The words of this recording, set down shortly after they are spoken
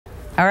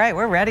All right,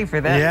 we're ready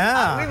for this.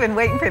 Yeah. We've been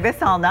waiting for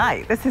this all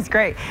night. This is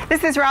great.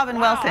 This is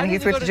Robin Wilson.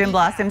 He's with the Gin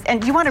Blossoms. And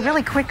do you want to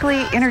really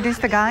quickly introduce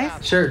the guys?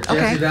 Sure.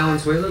 Jesse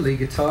Valenzuela, lead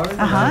guitar,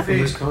 from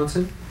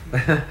Wisconsin.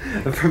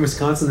 From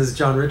Wisconsin, this is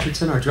John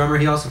Richardson, our drummer.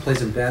 He also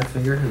plays in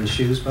Badfinger and the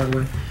Shoes, by the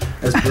way.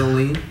 That's Bill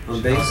Lean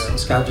on bass,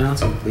 Scott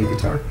Johnson, lead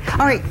guitar.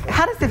 All right,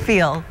 how does it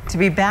feel to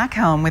be back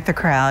home with the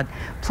crowd,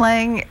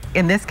 playing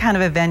in this kind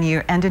of a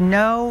venue, and to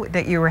know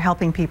that you were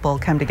helping people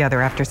come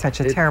together after such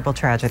a terrible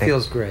tragedy? It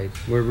feels great.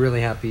 We're really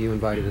happy you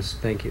invited us.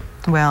 Thank you.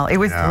 Well, it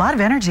was a lot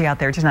of energy out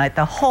there tonight.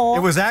 The whole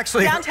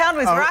downtown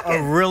was rocking.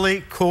 A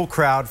really cool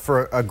crowd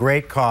for a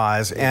great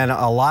cause, and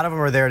a lot of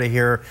them are there to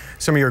hear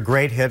some of your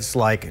great hits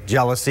like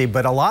Jealousy,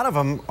 but a lot of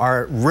them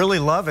are really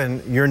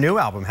loving your new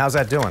album. How's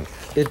that doing?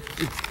 It's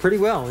pretty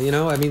well, you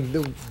know. I mean,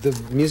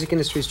 the music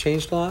industry's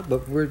changed a lot,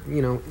 but we're,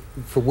 you know,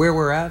 for where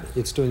we're at,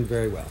 it's doing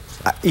very well.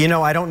 You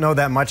know, I don't know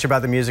that much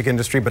about the music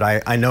industry,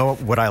 but I know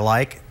what I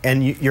like,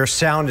 and your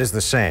sound is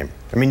the same.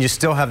 I mean, you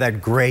still have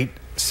that great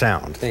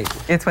sound. Thank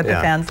you. It's what the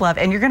fans love.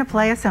 And you're going to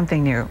play us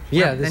something new.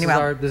 Yeah, this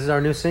is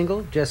our new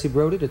single. Jesse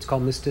wrote it. It's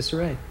called Miss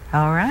Disarray.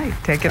 All right,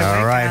 take it away.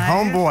 All right,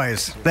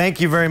 homeboys, thank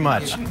you very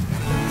much. 1,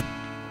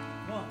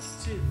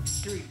 2,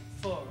 3,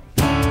 4.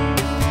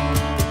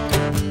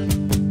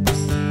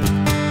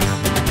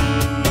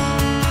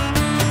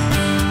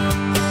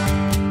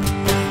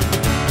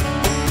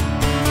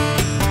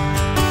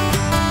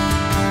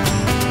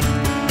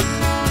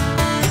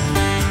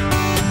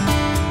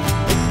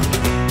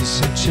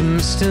 Such a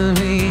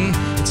mystery,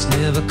 it's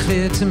never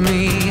clear to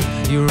me.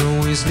 You're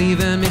always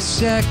leaving me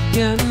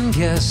second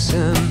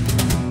guessing,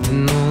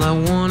 and all I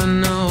wanna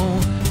know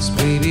is,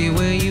 baby,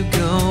 where you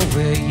go,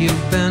 where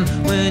you've been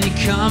when you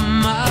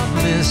come out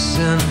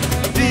missing.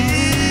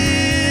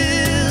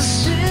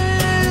 This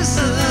is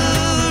the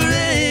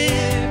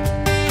rain.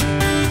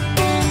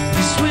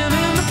 You swim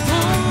in the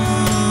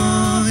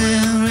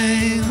pouring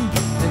rain,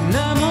 and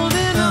I'm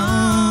holding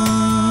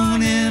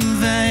on in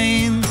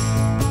vain.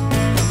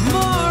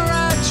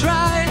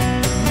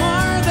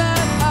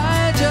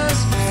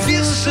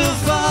 So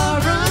far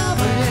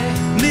away,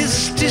 Miss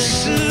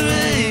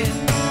Disarray,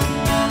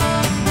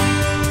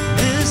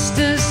 Miss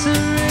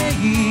Disarray.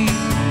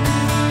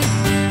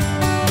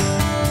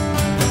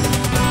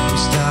 We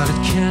started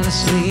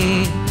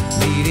carelessly,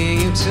 leading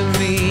you to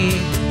me.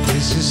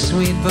 This is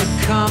sweet but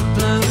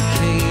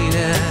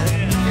complicated.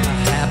 A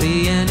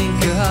happy ending,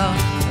 girl. I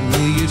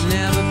knew you'd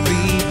never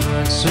be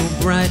bright, so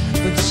bright,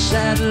 but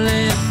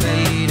sadly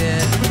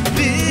faded.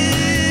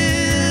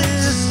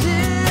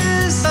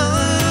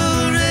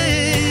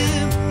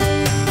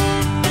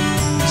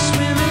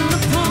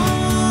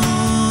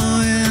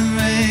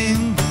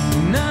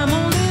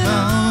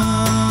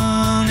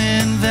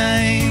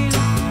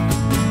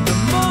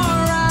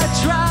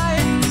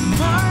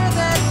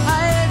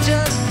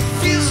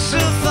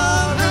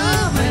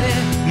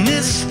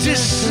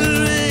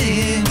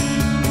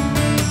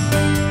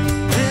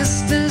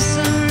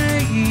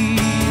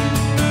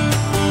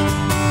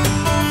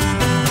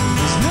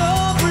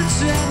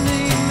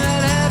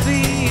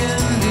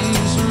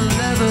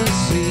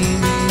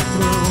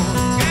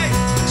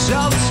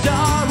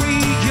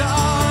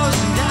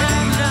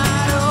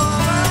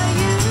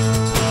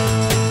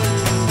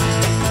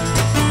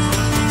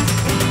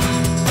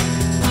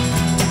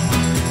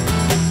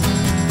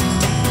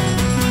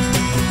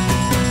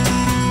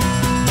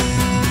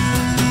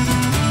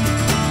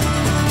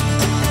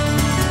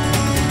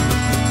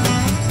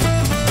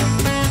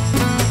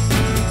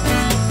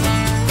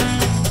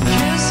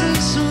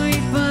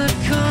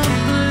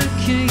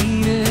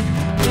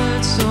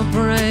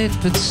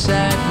 But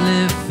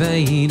sadly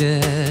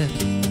faded.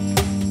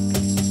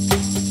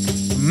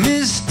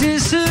 Miss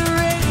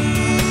Disarray,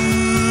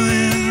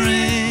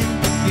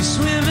 you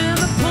swim in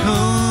the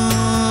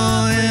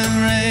pouring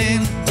rain.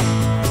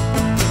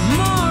 The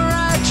more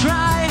I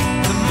try,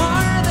 the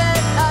more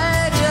that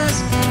I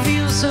just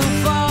feel so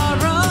far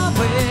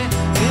away.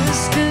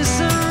 Miss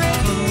Disarray,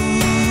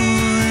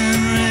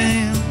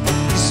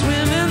 you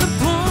swim in the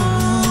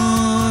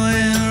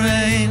pouring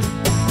rain.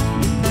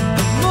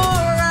 The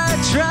more I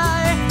try,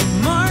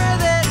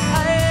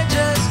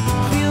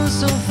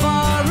 so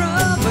far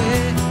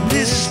away,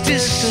 Miss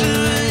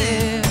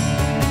Disarray,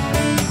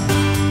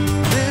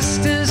 Miss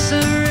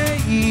Disarray,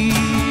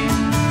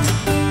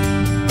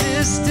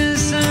 Miss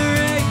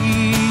Disarray,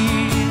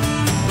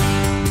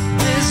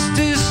 Miss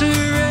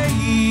Disarray.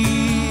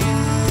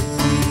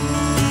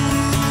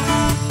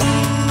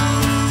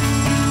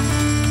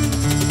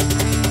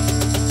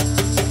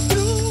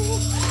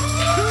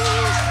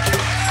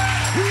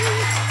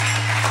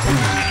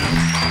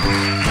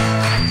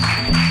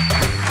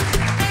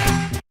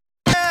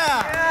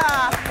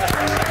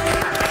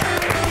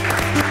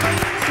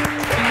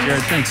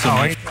 Thanks so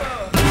much.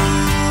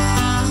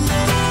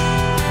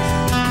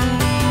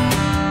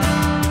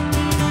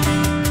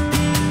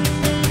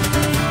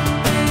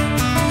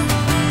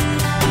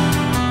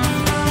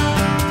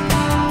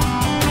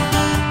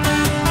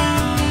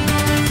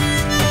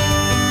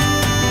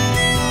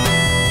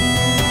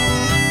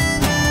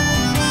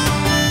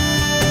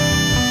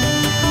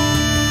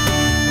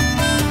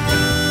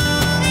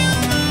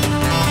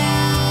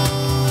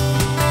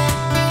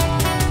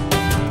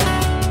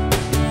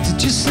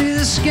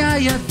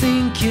 I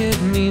think it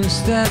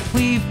means that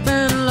we've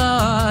been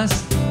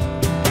lost.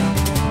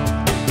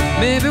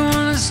 Maybe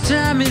one last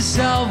time is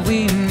all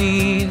we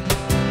need.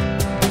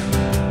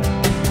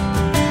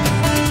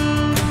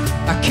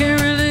 I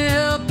can't really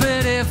help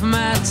it if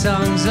my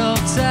tongue's all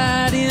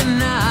tied in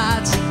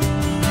knots.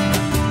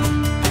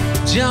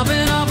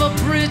 Jumping off a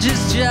bridge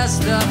is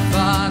just the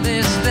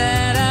farthest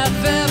that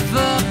I've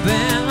ever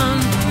been.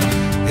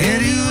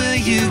 Anywhere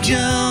you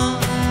go,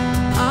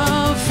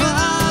 I'll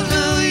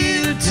follow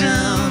you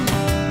down.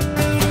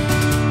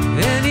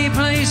 Any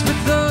place but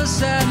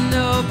those I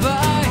know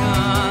by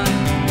heart.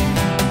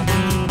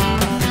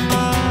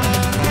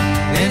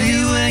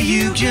 Anywhere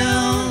you go,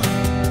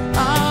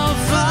 I'll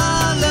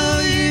follow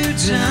you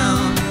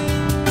down.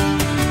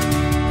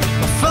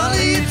 I'll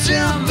follow you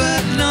down,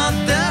 but not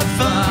that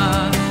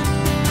far.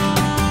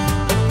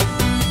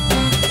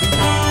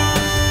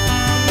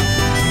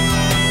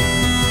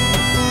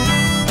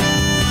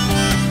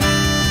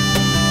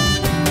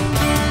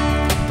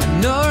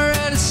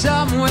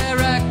 Somewhere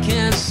I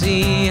can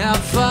see how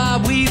far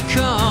we